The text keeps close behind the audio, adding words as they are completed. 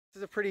This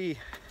is a pretty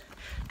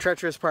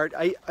treacherous part.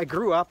 I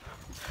grew up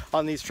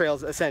on these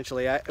trails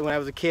essentially. When I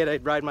was a kid,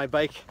 I'd ride my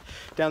bike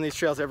down these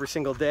trails every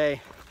single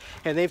day,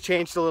 and they've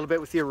changed a little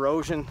bit with the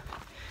erosion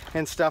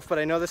and stuff, but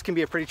I know this can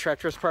be a pretty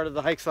treacherous part of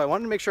the hike, so I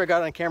wanted to make sure I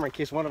got it on camera in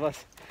case one of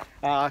us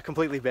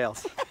completely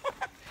bails.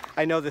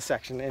 I know this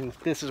section, and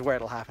this is where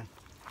it'll happen.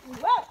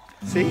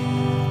 See?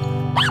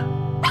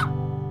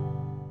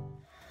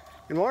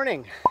 Good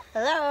morning.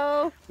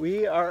 Hello.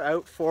 We are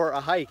out for a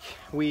hike.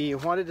 We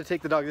wanted to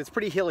take the dog. It's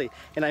pretty hilly,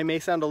 and I may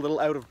sound a little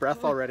out of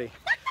breath already.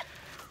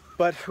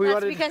 But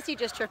That's because you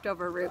just tripped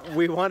over a root.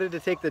 We wanted to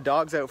take the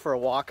dogs out for a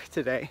walk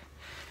today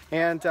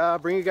and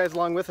bring you guys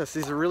along with us.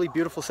 These are a really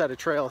beautiful set of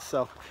trails,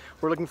 so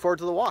we're looking forward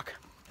to the walk.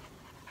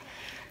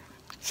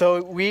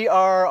 So we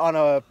are on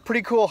a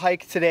pretty cool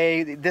hike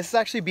today. This is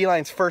actually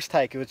Beeline's first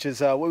hike, which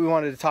is what we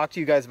wanted to talk to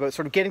you guys about,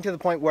 sort of getting to the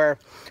point where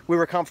we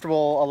were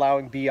comfortable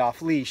allowing Bee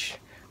off leash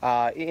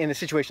in a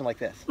situation like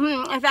this.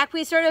 In fact,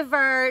 we sort of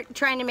are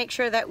trying to make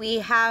sure that we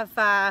have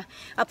a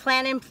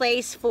plan in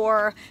place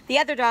for the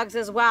other dogs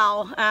as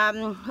well.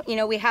 You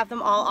know, we have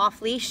them all off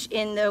leash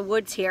in the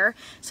woods here,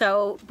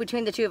 so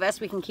between the two of us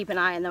we can keep an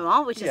eye on them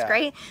all, which is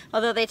great,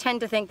 although they tend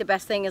to think the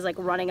best thing is like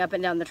running up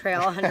and down the trail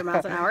 100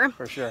 miles an hour.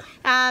 For sure.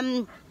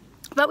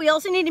 But we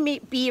also need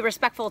to be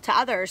respectful to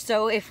others.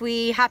 So if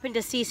we happen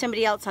to see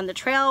somebody else on the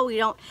trail, we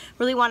don't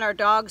really want our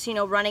dogs, you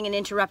know, running and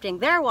interrupting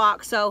their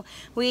walk. So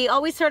we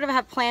always sort of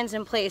have plans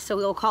in place. So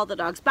we'll call the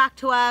dogs back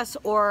to us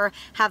or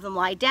have them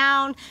lie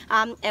down.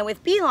 And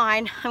with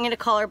Beeline, I'm going to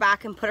call her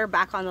back and put her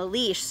back on the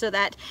leash so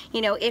that,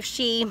 you know, if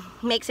she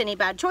makes any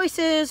bad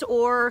choices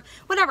or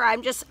whatever,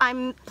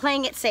 I'm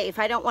playing it safe.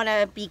 I don't want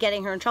to be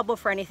getting her in trouble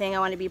for anything. I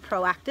want to be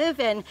proactive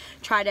and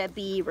try to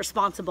be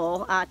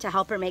responsible to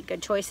help her make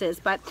good choices.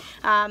 But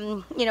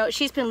you know,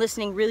 she's been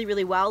listening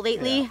really well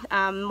lately.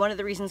 One of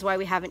the reasons why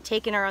we haven't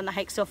taken her on the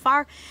hike so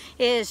far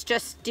is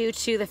just due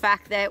to the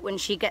fact that when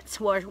she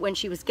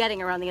was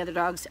getting around the other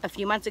dogs a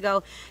few months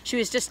ago, she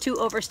was just too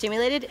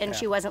overstimulated and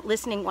she wasn't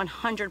listening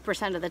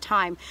 100% of the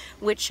time,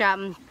 which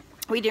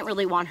we didn't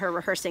really want her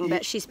rehearsing,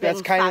 but she's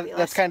been fabulous.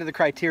 That's kind of the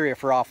criteria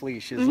for off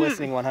leash, is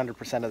listening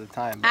 100% of the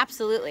time.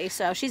 Absolutely.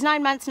 So she's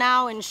 9 months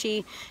now, and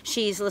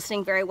she's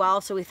listening very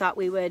well. So we thought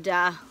we would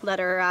let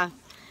her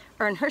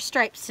earn her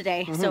stripes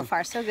today. So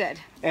far, so good.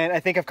 And I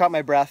think I've caught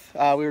my breath.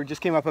 We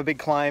just came up a big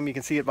climb. You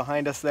can see it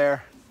behind us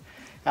there.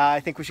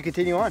 I think we should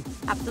continue on.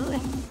 Absolutely.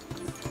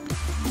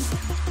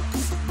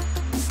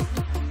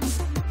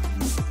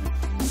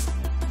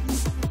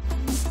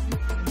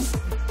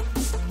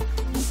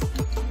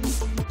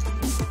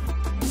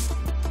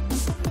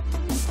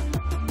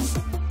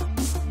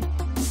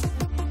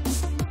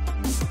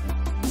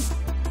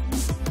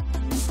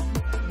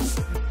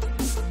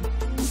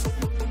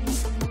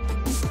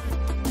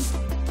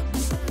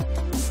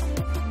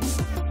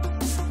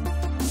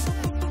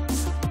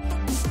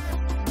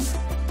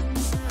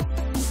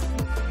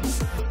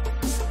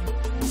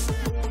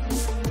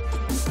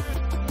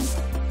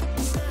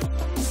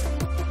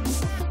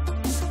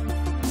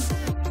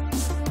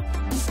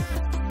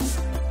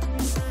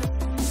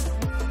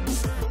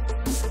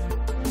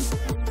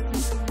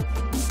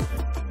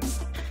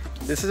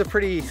 This is a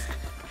pretty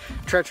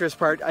treacherous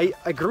part.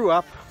 I grew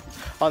up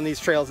on these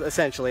trails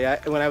essentially.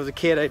 When I was a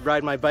kid, I'd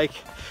ride my bike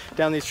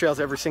down these trails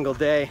every single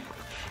day,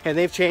 and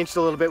they've changed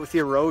a little bit with the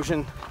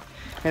erosion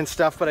and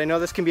stuff, but I know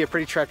this can be a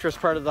pretty treacherous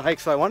part of the hike,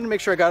 so I wanted to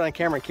make sure I got it on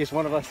camera in case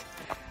one of us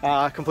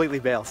completely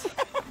bails.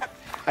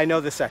 I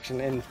know this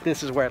section, and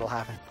this is where it'll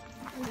happen.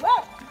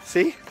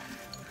 See?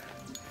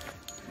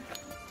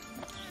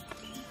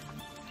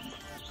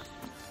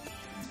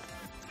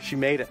 She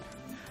made it.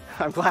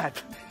 I'm glad,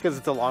 because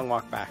it's a long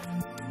walk back.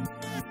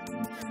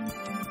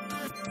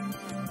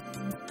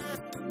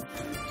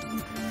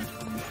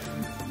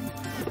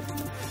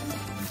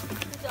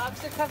 The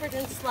dogs are covered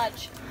in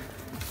sludge.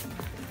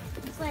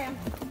 Slam.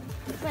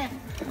 Slam.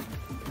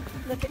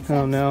 Look at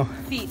Sam's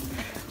feet.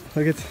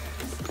 Look at...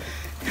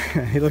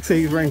 He looks like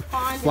he's wearing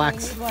black...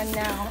 Looks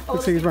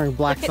like he's wearing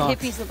black socks. Look at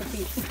hippies with the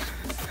feet.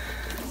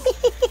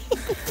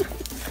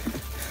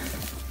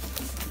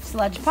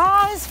 Sludge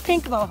paws,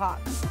 pink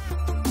mohawks.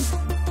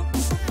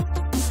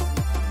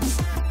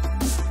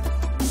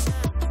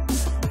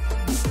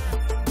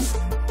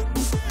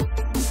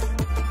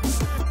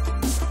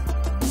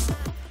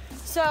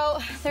 So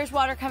there's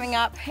water coming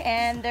up,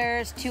 and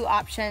there's two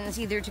options: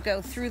 either to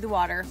go through the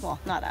water, well,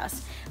 not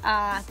us,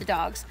 the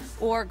dogs,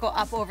 or go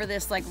up over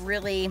this like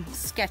really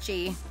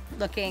sketchy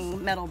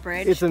looking metal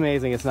bridge. It's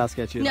amazing. It's not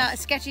sketchy. No,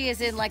 sketchy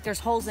as in like there's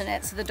holes in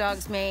it, so the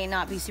dogs may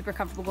not be super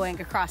comfortable going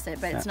across it,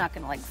 but it's not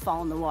gonna like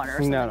fall in the water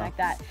or something like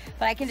that.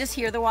 But I can just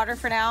hear the water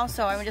for now,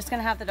 so I'm just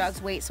gonna have the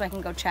dogs wait so I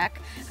can go check.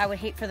 I would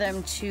hate for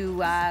them to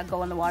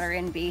go in the water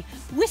and be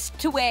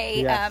whisked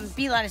away.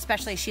 Beeline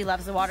especially, she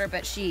loves the water,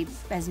 but she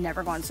has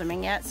never gone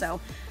swimming yet. So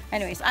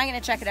anyways, I'm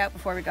gonna check it out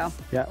before we go.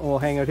 Yeah, we'll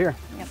hang out here.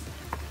 Yep.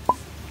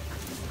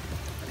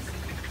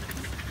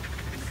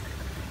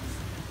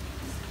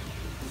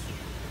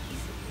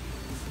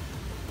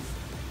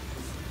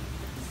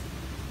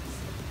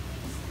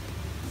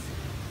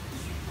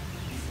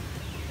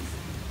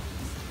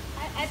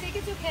 I think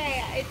it's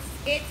okay.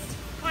 It's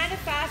kind of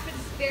fast, but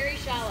it's very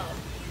shallow.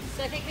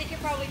 So I think they could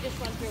probably just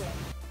run through it.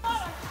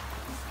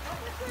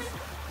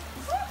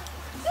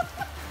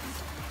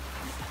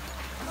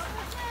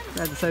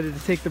 I decided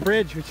to take the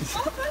bridge, which is...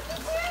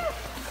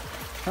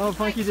 Oh,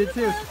 Funky did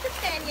too.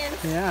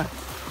 Yeah.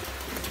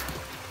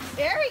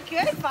 Very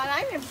good fun.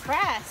 I'm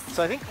impressed.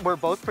 So I think we're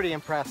both pretty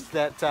impressed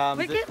that...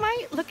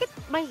 look at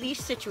my leash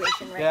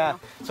situation right now.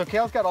 So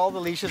Kayl's got all the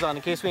leashes on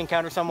in case we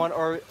encounter someone,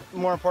 or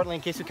more importantly,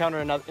 in case we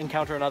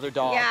encounter another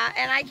dog. Yeah,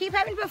 and I keep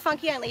having to put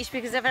Funky on leash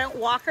because if I don't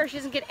walk her, she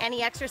doesn't get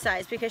any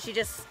exercise because she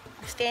just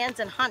stands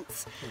and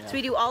hunts. Yeah. So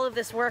we do all of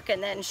this work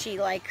and then she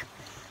like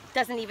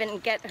doesn't even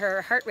get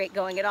her heart rate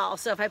going at all.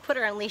 So if I put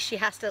her on leash, she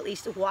has to at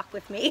least walk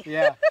with me.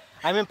 Yeah.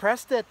 I'm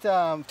impressed that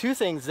two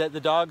things, that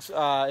the dogs,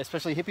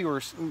 especially Hippie,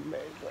 were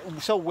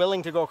so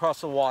willing to go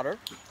across the water.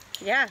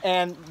 Yeah.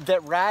 And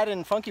that Rad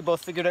and Funky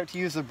both figured out to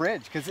use the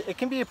bridge, because it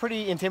can be a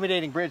pretty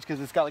intimidating bridge because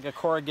it's got like a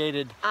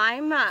corrugated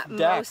I'm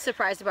most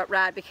surprised about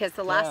Rad because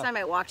the last time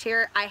I walked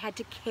here, I had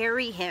to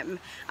carry him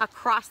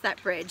across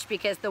that bridge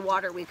because the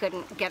water, we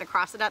couldn't get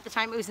across it at the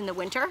time. It was in the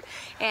winter.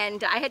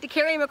 And I had to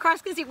carry him across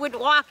because he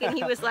wouldn't walk and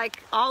he was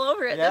like all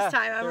over it this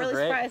time. I'm really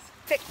surprised.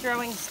 Pick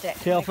throwing stick.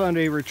 Kayl found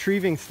a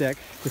retrieving stick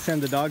to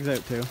send the dogs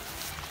out to.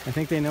 I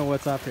think they know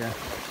what's up here.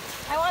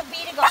 I want B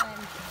to go in.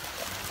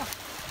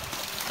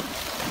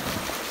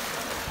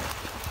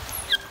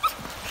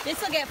 This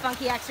will get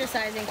Funky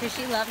exercising because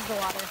she loves the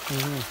water.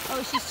 Mm-hmm.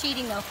 Oh, she's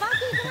cheating though. Funky,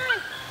 come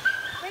on.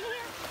 Bring it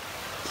here.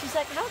 She's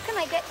like, how can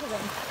I get to them?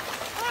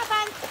 Come on,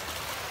 bud.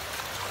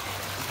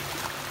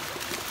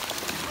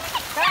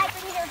 Brad,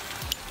 bring it here.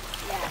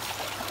 Yeah.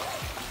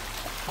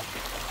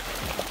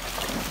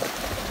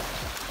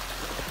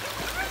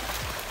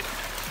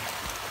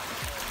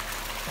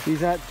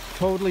 He's not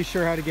totally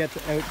sure how to get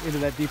out into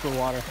that deeper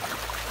water.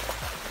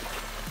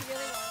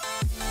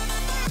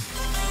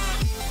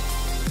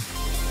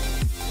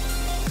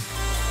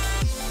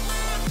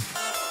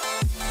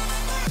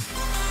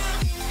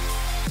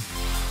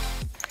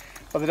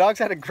 Well, the dogs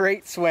had a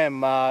great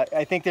swim. I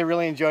think they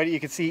really enjoyed it. You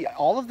could see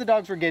all of the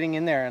dogs were getting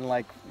in there and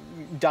like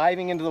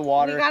diving into the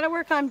water. We got to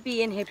work on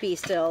B and Hippie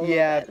still.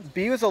 Yeah,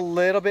 B was a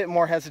little bit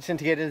more hesitant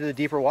to get into the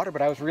deeper water,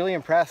 but I was really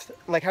impressed,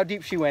 like how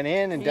deep she went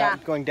in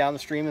and going down the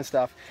stream and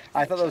stuff.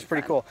 I thought that was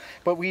pretty cool.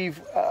 But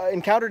we've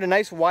encountered a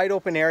nice wide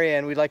open area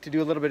and we'd like to do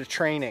a little bit of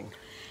training.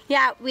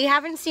 Yeah, we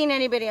haven't seen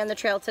anybody on the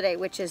trail today,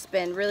 which has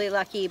been really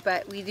lucky,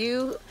 but we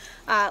do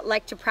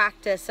like to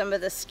practice some of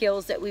the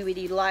skills that we would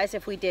utilize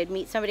if we did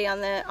meet somebody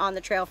on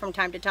the trail from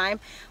time to time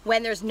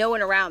when there's no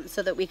one around,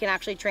 so that we can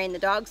actually train the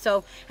dogs.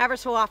 So ever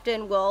so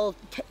often we'll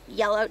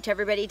yell out to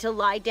everybody to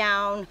lie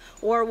down,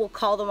 or we'll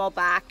call them all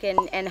back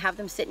and have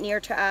them sit near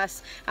to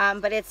us.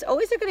 But it's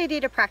always a good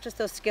idea to practice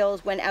those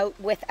skills when out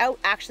without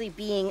actually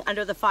being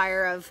under the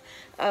fire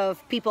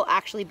of people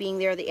actually being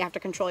there that you have to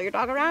control your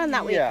dog around, and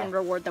that way you can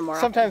reward them more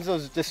often. Sometimes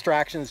those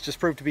distractions just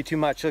prove to be too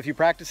much. So if you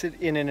practice it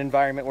in an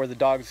environment where the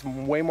dog's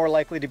way more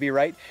likely to be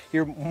right,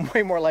 you're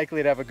way more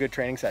likely to have a good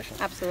training session.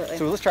 Absolutely.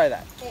 So let's try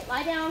that. Okay,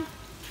 lie down.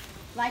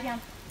 Lie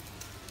down.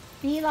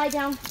 B, lie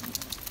down.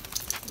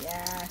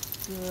 Yeah,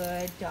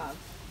 good dog.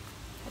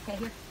 Okay,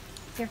 here.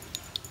 Here.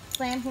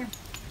 Slam here.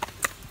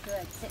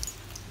 Good. Sit.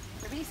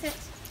 Everybody sit.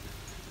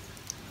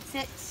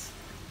 Sit.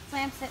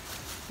 Slam, sit.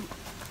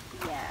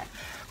 Yeah.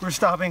 We're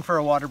stopping for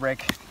a water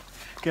break.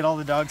 Get all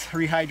the dogs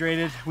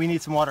rehydrated. We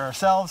need some water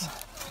ourselves.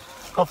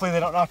 Hopefully they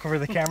don't knock over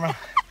the camera.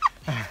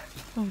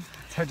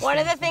 One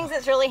of the things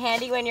that's really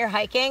handy when you're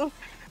hiking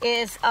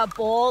is a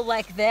bowl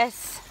like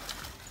this.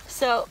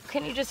 So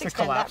can you just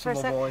extend that for a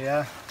second? Bowl,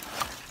 yeah.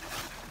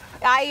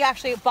 I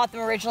actually bought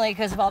them originally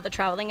because of all the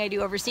traveling I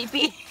do over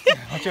CP.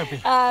 Watch out,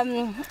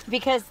 B.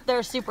 Because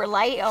they're super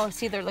light. Oh,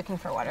 see, they're looking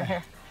for water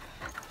here.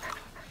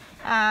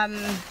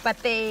 But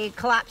they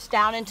collapse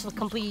down into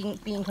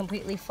being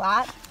completely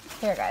flat.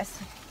 Here, guys.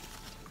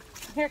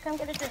 Here, come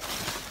get a drink.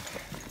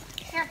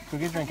 Here. Go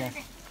get a drink, guys.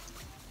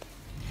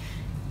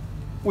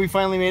 We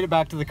finally made it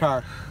back to the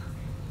car.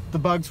 The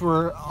bugs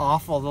were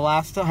awful. The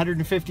last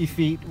 150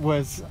 feet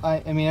was,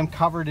 I mean, I'm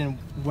covered in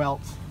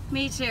welts.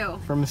 Me too.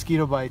 From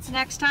mosquito bites.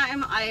 Next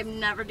time, I am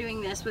never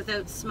doing this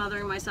without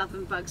smothering myself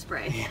in bug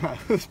spray. Yeah,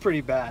 it was pretty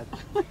bad.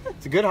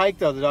 It's a good hike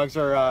though. The dogs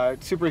are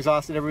super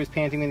exhausted. Everybody's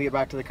panting when they get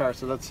back to the car,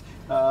 so that's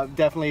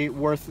definitely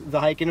worth the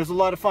hike. And it was a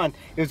lot of fun.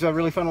 It was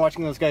really fun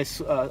watching those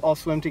guys all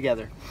swim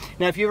together.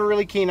 Now, if you have a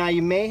really keen eye,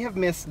 you may have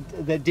missed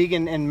that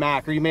Deegan and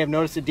Mac, or you may have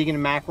noticed that Deegan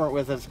and Mac weren't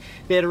with us.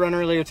 They had a run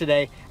earlier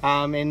today,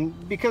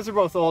 and because they're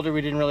both older,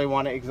 we didn't really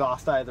want to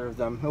exhaust either of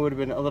them. It would have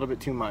been a little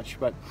bit too much.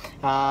 But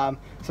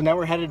so now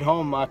we're headed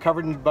home,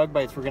 covered in bug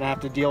bites. We're gonna have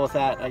to deal with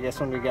that, I guess,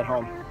 when we get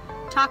home.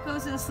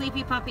 Tacos and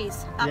sleepy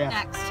puppies up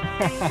next.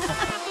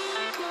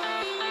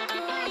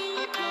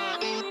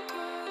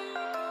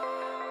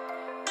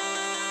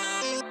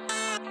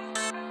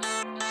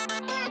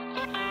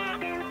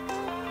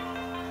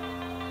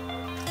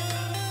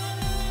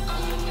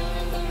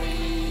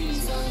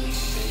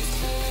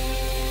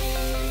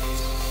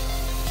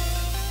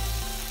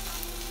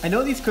 I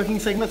know these cooking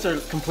segments are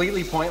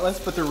completely pointless,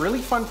 but they're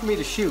really fun for me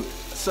to shoot.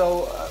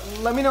 So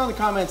let me know in the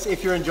comments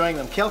if you're enjoying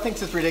them. Kayl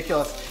thinks it's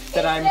ridiculous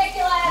that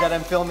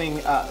I'm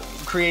filming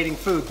creating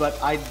food,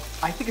 but I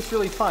think it's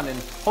really fun, and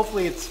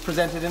hopefully it's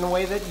presented in a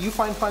way that you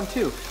find fun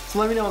too. So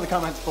let me know in the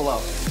comments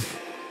below.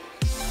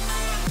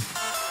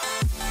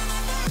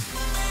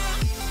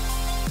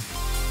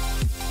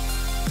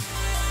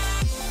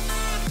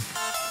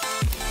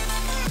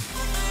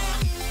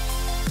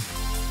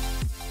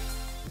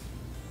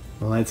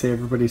 Well, I'd say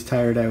everybody's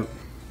tired out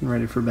and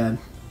ready for bed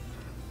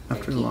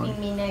after long.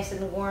 Keeping me nice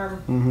and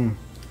warm.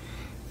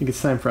 I think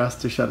it's time for us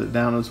to shut it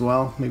down as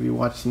well. Maybe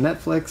watch some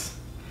Netflix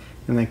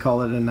and then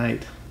call it a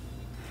night.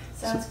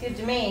 Sounds good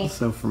to me.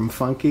 So from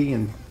Funky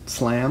and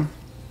Slam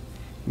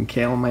and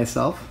Kayl and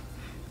myself,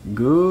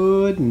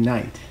 good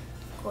night.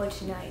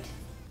 Good night.